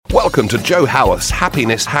Welcome to Joe Howarth's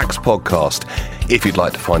Happiness Hacks podcast. If you'd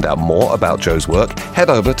like to find out more about Joe's work, head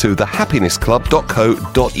over to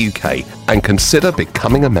thehappinessclub.co.uk and consider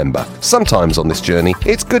becoming a member. Sometimes on this journey,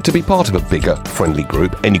 it's good to be part of a bigger, friendly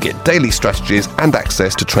group, and you get daily strategies and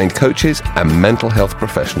access to trained coaches and mental health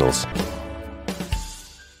professionals.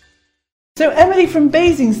 So Emily from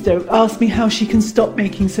Basingstoke asked me how she can stop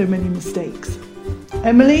making so many mistakes.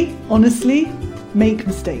 Emily, honestly, make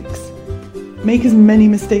mistakes. Make as many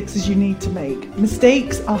mistakes as you need to make.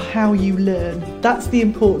 Mistakes are how you learn. That's the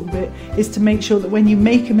important bit, is to make sure that when you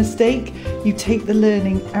make a mistake, you take the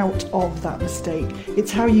learning out of that mistake.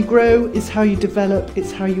 It's how you grow, it's how you develop,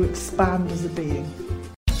 it's how you expand as a being.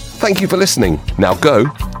 Thank you for listening. Now go,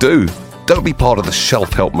 do. Don't be part of the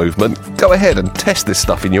self-help movement. Go ahead and test this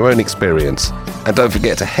stuff in your own experience. And don't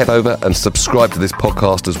forget to head over and subscribe to this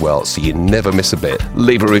podcast as well so you never miss a bit.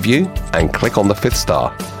 Leave a review and click on the 5th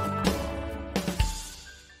star.